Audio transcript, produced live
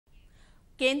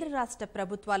కేంద్ర రాష్ట్ర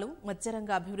ప్రభుత్వాలు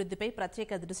మత్స్యరంగ అభివృద్ధిపై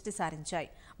ప్రత్యేక దృష్టి సారించాయి.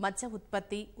 మత్స్య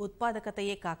ఉత్పత్తి,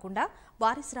 ఉత్పాదకతయే కాకుండా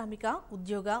పారిశ్రామిక,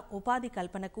 ఉద్యోగ, ఉపాధి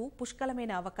కల్పనకు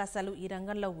పుష్కలమైన అవకాశాలు ఈ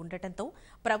రంగంలో ఉండటంతో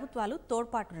ప్రభుత్వాలు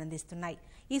తోడ్పాటునందిస్తున్నాయి.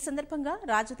 ఈ సందర్భంగా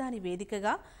రాజధాని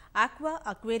వేదికగా ఆక్వా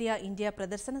అక్వేరియా ఇండియా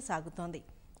ప్రదర్శన సాగుతోంది.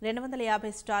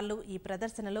 250 స్టాళ్లు ఈ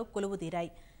ప్రదర్శనలో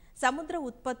కొలువుదీరాయి. సముద్ర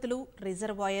ఉత్పత్తులు,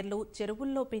 రిజర్వాయర్లు,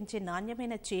 చెరువుల్లో పెంచే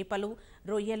నాణ్యమైన చేపలు,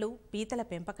 రొయ్యలు, పీతల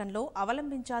పెంపకంలో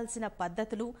అవలంబించాల్సిన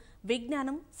పద్ధతులు,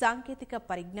 విజ్ఞానం, సాంకేతిక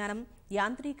పరిజ్ఞానం,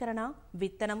 యాంత్రీకరణ,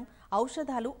 విత్తనం,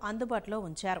 ఔషధాలు అందుబాటులో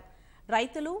ఉంచారు.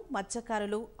 రైతులు,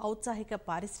 మత్స్యకారులు, ఔత్సాహిక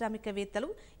పారిశ్రామికవేత్తలు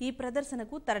ఈ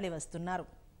ప్రదర్శనకు తరలివస్తున్నారు.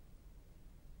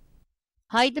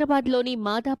 హైదరాబాద్లోని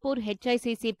మాదాపూర్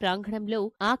హెచ్ఐసిసి ప్రాంగణంలో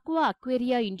ఆక్వా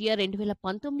అక్వేరియా ఇండియా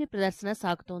 2019 ప్రదర్శన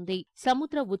సాగుతోంది.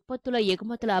 సముద్ర ఉత్పత్తుల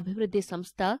ఎగుమతుల అభివృద్ధి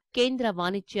సంస్థ, కేంద్ర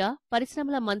వాణిజ్య,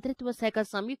 పరిశ్రమల మంత్రిత్వ శాఖ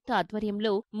సంయుక్త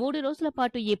ఆధ్వర్యంలో 3 రోజుల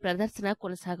పాటు ఈ ప్రదర్శన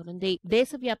కొనసాగనుంది.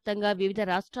 దేశవ్యాప్తంగా వివిధ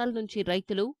రాష్ట్రాల నుంచి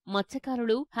రైతులు,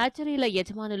 మత్స్యకారులు, హ్యాచరీల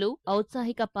యజమానులు,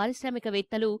 ఔత్సాహిక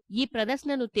పారిశ్రామికవేత్తలు ఈ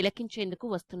ప్రదర్శనను తిలకించేందుకు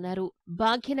వస్తున్నారు.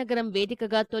 భాగ్యనగరం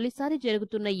వేదికగా తొలిసారి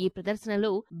జరుగుతున్న ఈ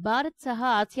ప్రదర్శనలో భారత్ సహా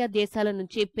ఆసియా దేశాల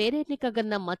నుంచి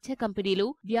పేరెన్నికగన్న మత్స్య కంపెనీలు,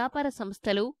 వ్యాపార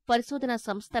సంస్థలు, పరిశోధనా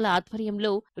సంస్థల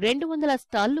ఆధ్వర్యంలో 200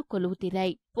 స్టాళ్లు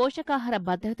కొలువుతీరాయి. పోషకాహార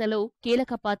భద్రతలో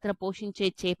కీలక పాత్ర పోషించే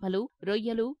చేపలు,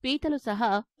 రొయ్యలు, పీతలు సహా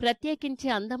ప్రత్యేకించి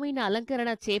అందమైన అలంకరణ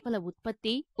చేపల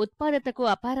ఉత్పత్తి, ఉత్పాదతకు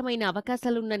అపారమైన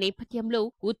అవకాశాలున్న నేపథ్యంలో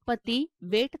ఉత్పత్తి,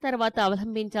 వేట తర్వాత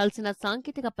అవలంబించాల్సిన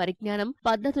సాంకేతిక పరిజ్ఞానం,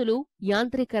 పద్ధతులు,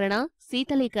 యాంత్రీకరణ,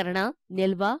 శీతలీకరణ,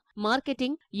 నిల్వ,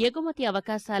 మార్కెటింగ్, ఎగుమతి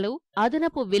అవకాశాలు,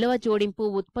 అదనపు విలువ జోడింపు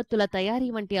ఉత్పత్తుల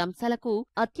తయారీ వంటి అంశాలకు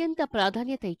అత్యంత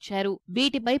ప్రాధాన్యత ఇచ్చారు.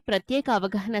 వీటిపై ప్రత్యేక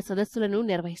అవగాహన సదస్సులను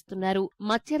నిర్వహిస్తున్నారు.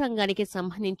 మత్స్యరంగానికి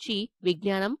సంబంధించి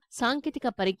విజ్ఞానం, సాంకేతిక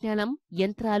పరిజ్ఞానం,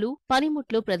 యంత్రాలు,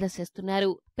 పనిముట్లు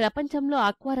ప్రదర్శిస్తున్నారు. ప్రపంచంలో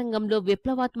ఆక్వారంగంలో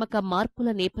విప్లవాత్మక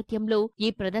మార్పుల నేపథ్యంలో ఈ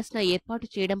ప్రదర్శన ఏర్పాటు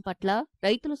చేయడం పట్ల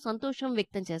రైతులు సంతోషం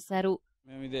వ్యక్తం చేశారు.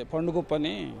 మేము ఇదే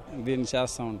పండుగప్పని దీన్ని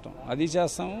చేస్తూ ఉంటాం. అది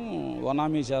చేస్తాము,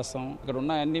 వనామీ చేస్తాం. ఇక్కడ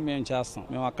ఉన్నాయన్నీ మేము చేస్తాం.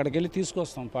 మేము అక్కడికి వెళ్ళి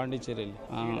తీసుకొస్తాం, పాండిచ్చేరి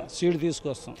సీడ్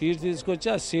తీసుకొస్తాం. తీసుకొచ్చి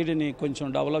ఆ సీడ్ని కొంచెం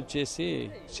డెవలప్ చేసి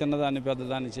చిన్నదాన్ని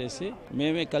పెద్దదాన్ని చేసి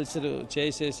మేమే కల్చర్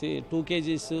చేసేసి 2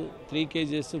 kgs, 3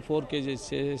 kgs, 4 kgs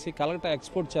చేసేసి కలెక్టర్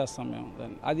ఎక్స్పోర్ట్ చేస్తాం మేము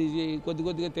దాన్ని. అది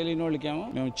కొద్దిగా తెలియని వాళ్ళకేమో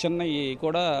మేము చిన్నవి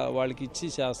కూడా వాళ్ళకి ఇచ్చి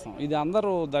చేస్తాం. ఇది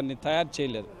అందరూ దాన్ని తయారు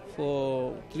చేయలేరు.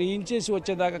 3 inches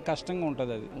వచ్చేదాకా కష్టంగా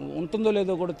ఉంటుంది. అది ఉంటుందో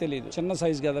లేదో కూడా తెలియదు. చిన్న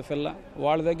సైజు కదా పిల్ల.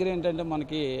 వాళ్ళ దగ్గర ఏంటంటే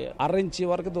మనకి 1/2 inch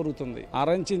వరకు దొరుకుతుంది.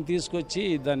 1/2 inch తీసుకొచ్చి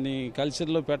దాన్ని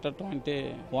కల్చర్లో పెట్టడం అంటే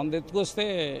 100 ఎత్తుకొస్తే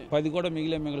 10 కూడా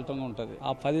మిగలటం ఉంటుంది.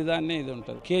 ఆ 10 దాన్నే ఇది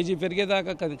ఉంటుంది. కేజీ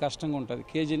పెరిగేదాకా అది కష్టంగా ఉంటుంది.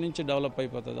 కేజీ నుంచి డెవలప్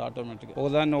అయిపోతుంది ఆటోమేటిక్గా.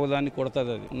 ఒకదాన్ని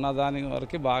కొడుతుంది. అది ఉన్న దాని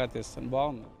వరకు బాగా తెస్తాను.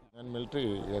 బాగుంది. నేను మిలిటరీ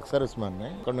ఎక్సర్వీస్ మ్యాన్ని.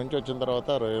 ఇక్కడ నుంచి వచ్చిన తర్వాత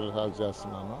రొయ్యలు సాగు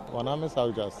చేస్తున్నాను, వనామీ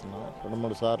సాగు చేస్తున్నాను.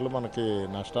 2-3 సార్లు మనకి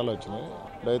నష్టాలు వచ్చినాయి.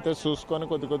 అయితే చూసుకొని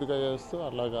కొద్దిగా చేస్తూ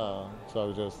అలాగా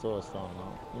సాగు చేస్తూ వస్తూ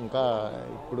ఉన్నాం. ఇంకా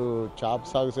ఇప్పుడు చేప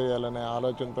సాగు చేయాలనే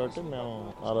ఆలోచనతోటి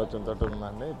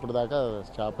ఉందండి. ఇప్పుడు దాకా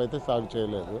చేప అయితే సాగు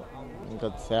చేయలేదు. ఇంకా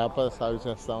చేప సాగు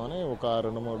చేస్తామని ఒక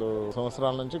 2-3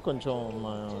 సంవత్సరాల నుంచి కొంచెం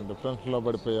డిఫరెన్స్లో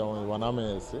పడిపోయాము. వనామీ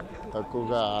వేసి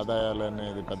తక్కువగా ఆదాయాలు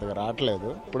అనేది పెద్దగా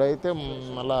రావట్లేదు. ఇప్పుడైతే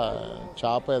మళ్ళా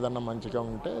చేప ఏదన్నా మంచిగా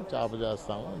ఉంటే చేప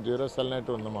చేస్తాము. జీరో సెల్నెట్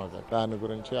ఉంది మాకు. దాని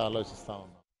గురించి ఆలోచిస్తా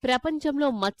ఉన్నాం. ప్రపంచంలో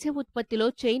మత్స్య ఉత్పత్తిలో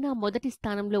చైనా మొదటి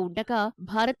స్థానంలో ఉండగా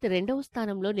భారత్ 2వ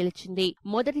స్థానంలో నిలిచింది.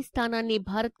 మొదటి స్థానాన్ని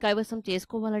భారత్ కైవసం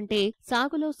చేసుకోవాలంటే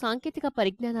సాగులో సాంకేతిక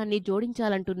పరిజ్ఞానాన్ని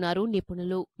జోడించాలంటున్నారు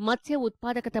నిపుణులు. మత్స్య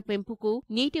ఉత్పాదకత పెంపుకు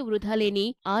నీటి వృధా లేని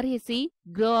RAC,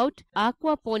 grow-out,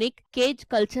 aquaponic, cage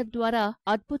culture ద్వారా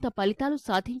అద్భుత ఫలితాలు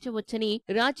సాధించవచ్చని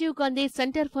Rajiv Gandhi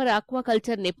centre for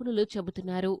aquaculture నిపుణులు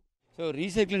చెబుతున్నారు. సో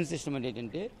రీసైక్లింగ్ సిస్టమ్ అంటే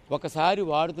ఏంటంటే ఒకసారి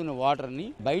వాడుతున్న వాటర్ని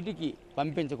బయటికి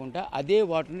పంపించకుండా అదే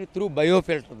వాటర్ని త్రూ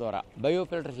బయోఫిల్టర్ ద్వారా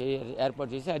బయోఫిల్టర్ ఏర్పాటు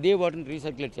చేసి అదే వాటర్ని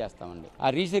రీసైక్లేట్ చేస్తామండి. ఆ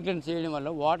రీసైక్లేట్ చేయడం వల్ల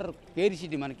వాటర్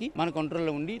పేరిసిటీ మన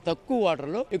కంట్రోల్లో ఉండి తక్కువ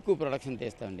వాటర్లో ఎక్కువ ప్రొడక్షన్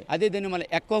తెస్తామండి. అదే దాన్ని మళ్ళీ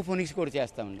ఎక్వాఫోనిక్స్ కూడా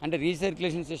చేస్తామండి. అంటే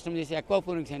రీసైక్లేషన్ సిస్టమ్ చేసి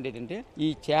ఎక్వాఫోనిక్స్ అంటే ఏంటంటే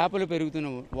ఈ చేపలు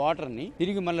పెరుగుతున్న వాటర్ని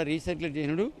తిరిగి మళ్ళీ రీసైక్లేట్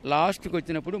చేసినప్పుడు లాస్ట్కి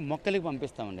వచ్చినప్పుడు మొక్కలకి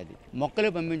పంపిస్తామండి. అది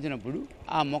మొక్కలకు పంపించినప్పుడు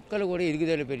ఆ మొక్కలు కూడా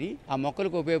ఎదుగుదల పెరిగి ఆ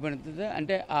మొక్కలకు ఉపయోగపడుతుంది.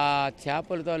 అంటే ఆ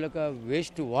చేపల తాలూకా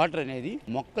వేస్ట్ వాటర్ అనేది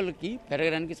మొక్కలకి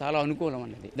పెరగడానికి చాలా అనుకూలం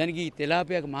అన్నది. దానికి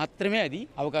తెలాపియాకు మాత్రమే అది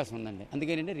అవకాశం ఉందండి.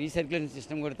 అందుకేనంటే రీసైక్లింగ్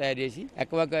సిస్టమ్ కూడా తయారు చేసి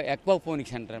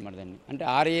ఎక్వాఫోనిక్స్ అంటారు అన్నమాట దాన్ని. అంటే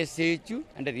ఆర్ఏఎస్ చేయొచ్చు,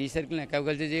 అంటే రీసైక్లింగ్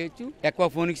ఎక్వాకల్చర్ చేయొచ్చు,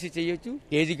 ఎక్వాఫోనిక్స్ చేయొచ్చు,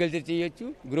 కేజీ కల్చర్ చేయొచ్చు,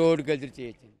 గ్రోఅవుట్ కల్చర్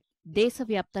చేయొచ్చు.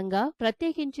 దేశవ్యాప్తంగా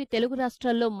ప్రత్యేకించి తెలుగు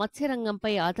రాష్ట్రాల్లో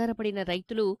మత్స్యరంగంపై ఆధారపడిన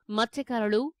రైతులు,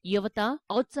 మత్స్యకారులు, యువత,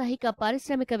 ఔత్సాహిక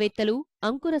పారిశ్రామికవేత్తలు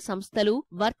అంకుర సంస్థలు,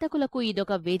 వర్తకులకు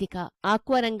ఇదొక వేదిక.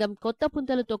 ఆక్వారంగం కొత్త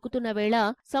పుంతలు తొక్కుతున్న వేళ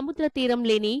సముద్ర తీరం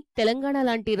లేని తెలంగాణ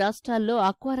లాంటి రాష్ట్రాల్లో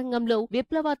ఆక్వారంగంలో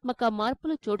విప్లవాత్మక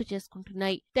మార్పులు చోటు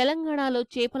చేసుకుంటున్నాయి. తెలంగాణలో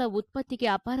చేపల ఉత్పత్తికి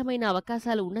అపారమైన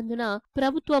అవకాశాలు ఉన్నందున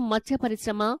ప్రభుత్వం మత్స్య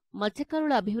పరిశ్రమ,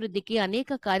 మత్స్యకారుల అభివృద్ధికి అనేక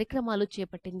కార్యక్రమాలు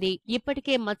చేపట్టింది.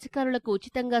 ఇప్పటికే మత్స్యకారులకు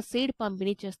ఉచితంగా సీడ్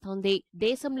పంపిణీ చేస్తోంది.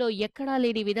 దేశంలో ఎక్కడా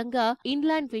లేని విధంగా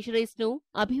ఇన్లాండ్ ఫిషరీస్ ను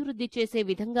అభివృద్ధి చేసే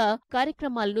విధంగా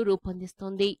కార్యక్రమాలను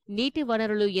రూపొందిస్తోంది. నీటి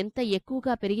వనరులు ఎంత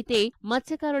ఎక్కువగా పెరిగితే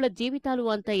మత్స్యకారుల జీవితాలు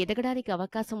అంత ఎదగడానికి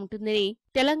అవకాశం ఉంటుందని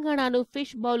తెలంగాణను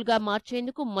ఫిష్ బౌల్ గా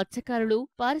మార్చేందుకు మత్స్యకారులు,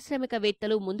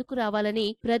 పారిశ్రామికవేత్తలు ముందుకు రావాలని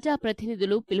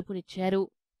ప్రజాప్రతినిధులు పిలుపునిచ్చారు.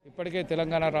 ఇప్పటికే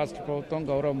తెలంగాణ రాష్ట్ర ప్రభుత్వం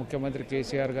గౌరవ ముఖ్యమంత్రి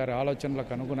కేసీఆర్ గారి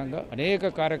ఆలోచనలకు అనుగుణంగా అనేక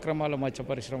కార్యక్రమాలు మత్స్య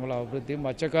పరిశ్రమల అభివృద్ధి,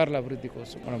 మత్స్యకారుల అభివృద్ధి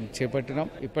కోసం మనం చేపట్టినాం.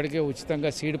 ఇప్పటికే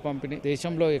ఉచితంగా సీడ్ పంపిణీ,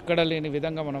 దేశంలో ఎక్కడ లేని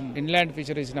విధంగా మనం ఇన్లాండ్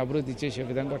ఫిషరీస్ ని అభివృద్ధి చేసే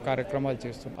విధంగా కార్యక్రమాలు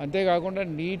చేస్తున్నాం. అంతేకాకుండా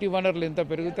నీటి వనరులు ఎంత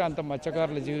పెరిగితే అంత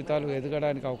మత్స్యకారుల జీవితాలు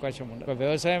ఎదగడానికి అవకాశం ఉంది.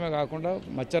 వ్యవసాయమే కాకుండా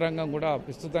మత్స్యరంగం కూడా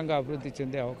విస్తృతంగా అభివృద్ధి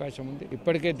చెందే అవకాశం ఉంది.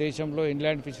 ఇప్పటికే దేశంలో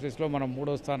ఇన్లాండ్ ఫిషరీస్ లో మనం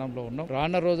 3వ స్థానంలో ఉన్నాం.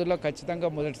 రానున్న రోజుల్లో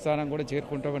ఖచ్చితంగా మొదటి స్థానం కూడా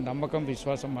చేరుకుంటామని నమ్మకం,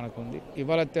 విశ్వాసం మనకుంది.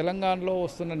 ఇవాళ తెలంగాణలో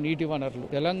వస్తున్న నీటి వనరులు,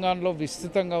 తెలంగాణలో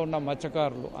విస్తృతంగా ఉన్న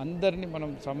మత్స్యకారులు అందరినీ మనం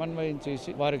సమన్వయం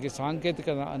చేసి వారికి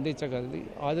సాంకేతికత అందించగలిగి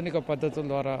ఆధునిక పద్ధతుల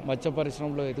ద్వారా మత్స్య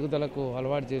పరిశ్రమలో ఎదుగుదలకు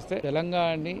అలవాటు చేస్తే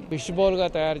తెలంగాణని ఫిష్ బౌల్ గా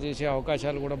తయారు చేసే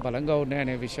అవకాశాలు కూడా బలంగా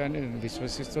ఉన్నాయనే విషయాన్ని నేను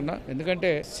విశ్వసిస్తున్నా.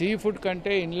 ఎందుకంటే సీ ఫుడ్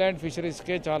కంటే ఇన్లాండ్ ఫిషరీస్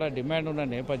కే చాలా డిమాండ్ ఉన్న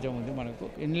నేపథ్యం ఉంది. మనకు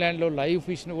ఇన్లాండ్ లో లైవ్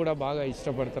ఫిష్ ను కూడా బాగా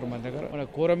ఇష్టపడతారు మన దగ్గర. మన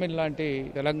కోరమిన్ లాంటి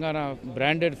తెలంగాణ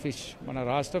బ్రాండెడ్ ఫిష్ మన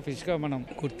రాష్ట్ర ఫిష్ గా మనం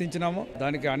గుర్తించినాము.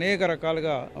 దానికి అనేక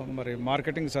రకాలుగా మరి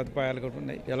మార్కెటింగ్ సదుపాయాలు కూడా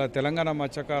ఉన్నాయి. ఇలా తెలంగాణ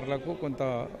మత్స్యకారులకు కొంత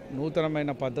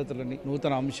నూతనమైన పద్ధతులని,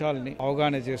 నూతన అంశాలని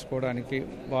అవగాహన చేసుకోవడానికి,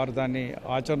 వారు దాన్ని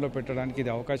ఆచరణలో పెట్టడానికి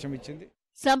ఇది అవకాశం ఇచ్చింది.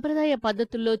 సంప్రదాయ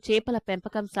పద్ధతుల్లో చేపల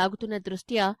పెంపకం సాగుతున్న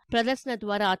దృష్ట్యా ప్రదర్శన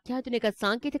ద్వారా అత్యాధునిక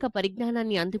సాంకేతిక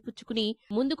పరిజ్ఞానాన్ని అందిపుచ్చుకుని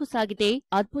ముందుకు సాగితే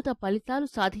అద్భుత ఫలితాలు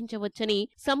సాధించవచ్చని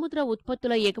సముద్ర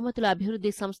ఉత్పత్తుల ఎగుమతుల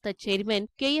అభివృద్ధి సంస్థ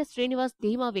చైర్మన్ కెఎస్ శ్రీనివాస్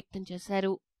ధీమా వ్యక్తం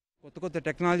చేశారు. కొత్త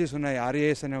టెక్నాలజీస్ ఉన్నాయి.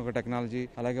 ఆర్ఏఎస్ అనే ఒక టెక్నాలజీ,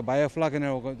 అలాగే బయోఫ్లాక్ అనే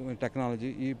ఒక టెక్నాలజీ.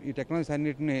 ఈ టెక్నాలజీస్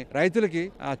అన్నింటినీ రైతులకి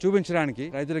చూపించడానికి,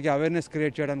 రైతులకి అవేర్నెస్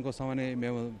క్రియేట్ చేయడానికి కోసమని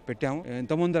మేము పెట్టాము.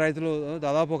 ఇంతకుముందు రైతులు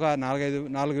దాదాపు ఒక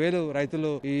 4,000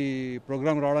 రైతులు ఈ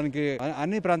ప్రోగ్రామ్ రావడానికి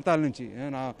అన్ని ప్రాంతాల నుంచి,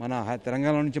 మన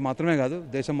తెలంగాణ నుంచి మాత్రమే కాదు,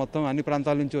 దేశం మొత్తం అన్ని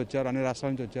ప్రాంతాల నుంచి వచ్చారు, అన్ని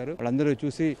రాష్ట్రాల నుంచి వచ్చారు. వాళ్ళందరూ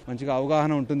చూసి మంచిగా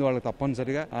అవగాహన ఉంటుంది వాళ్ళకి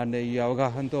తప్పనిసరిగా. అండ్ ఈ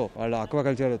అవగాహనతో వాళ్ళు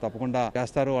అక్వాకల్చర్ తప్పకుండా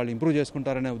చేస్తారు, వాళ్ళు ఇంప్రూవ్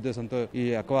చేసుకుంటారనే ఉద్దేశంతో ఈ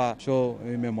అక్వా షో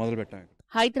మేము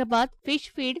Hyderabad fish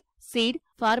feed, seed,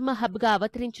 pharma hub గా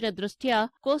అవతరించిన దృష్ట్యా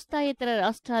కోస్తాయేతర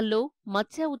రాష్ట్రాల్లో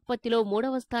మత్స్య ఉత్పత్తిలో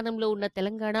 3వ స్థానంలో ఉన్న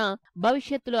తెలంగాణ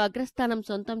భవిష్యత్తులో అగ్రస్థానం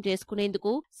సొంతం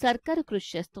చేసుకునేందుకు సర్కారు కృషి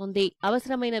చేస్తోంది.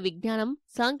 అవసరమైన విజ్ఞానం,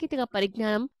 సాంకేతిక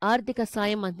పరిజ్ఞానం, ఆర్థిక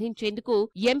సాయం అందించేందుకు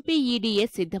ఎంపీఈడీఏ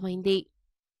సిద్ధమైంది.